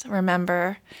weekend.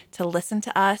 Remember to listen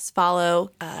to us.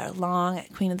 Follow along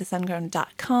at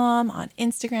queenofthesungrown.com on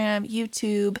Instagram,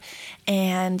 YouTube,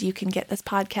 and you can get this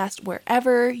podcast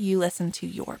wherever you listen to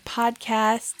your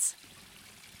podcasts.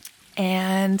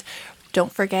 And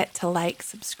don't forget to like,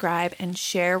 subscribe, and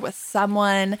share with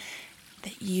someone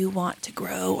that you want to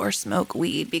grow or smoke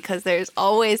weed, because there's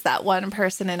always that one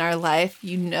person in our life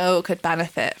you know could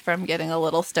benefit from getting a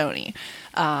little stony.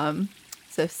 So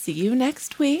see you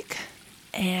next week,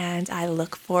 and I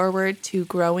look forward to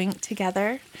growing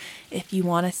together. If you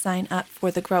want to sign up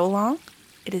for the Grow Along,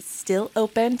 it is still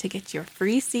open to get your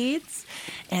free seeds,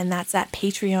 and that's at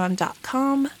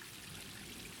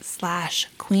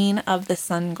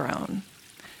patreon.com/queenofthesungrown.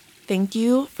 Thank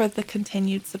you for the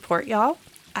continued support, y'all.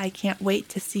 I can't wait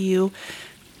to see you,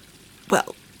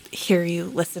 hear you,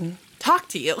 listen talk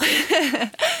to you.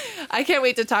 I can't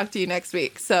wait to talk to you next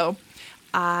week. So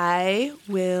I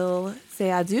will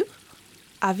say adieu,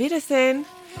 auf Wiedersehen,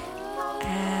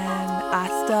 and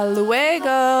hasta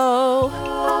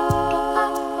luego.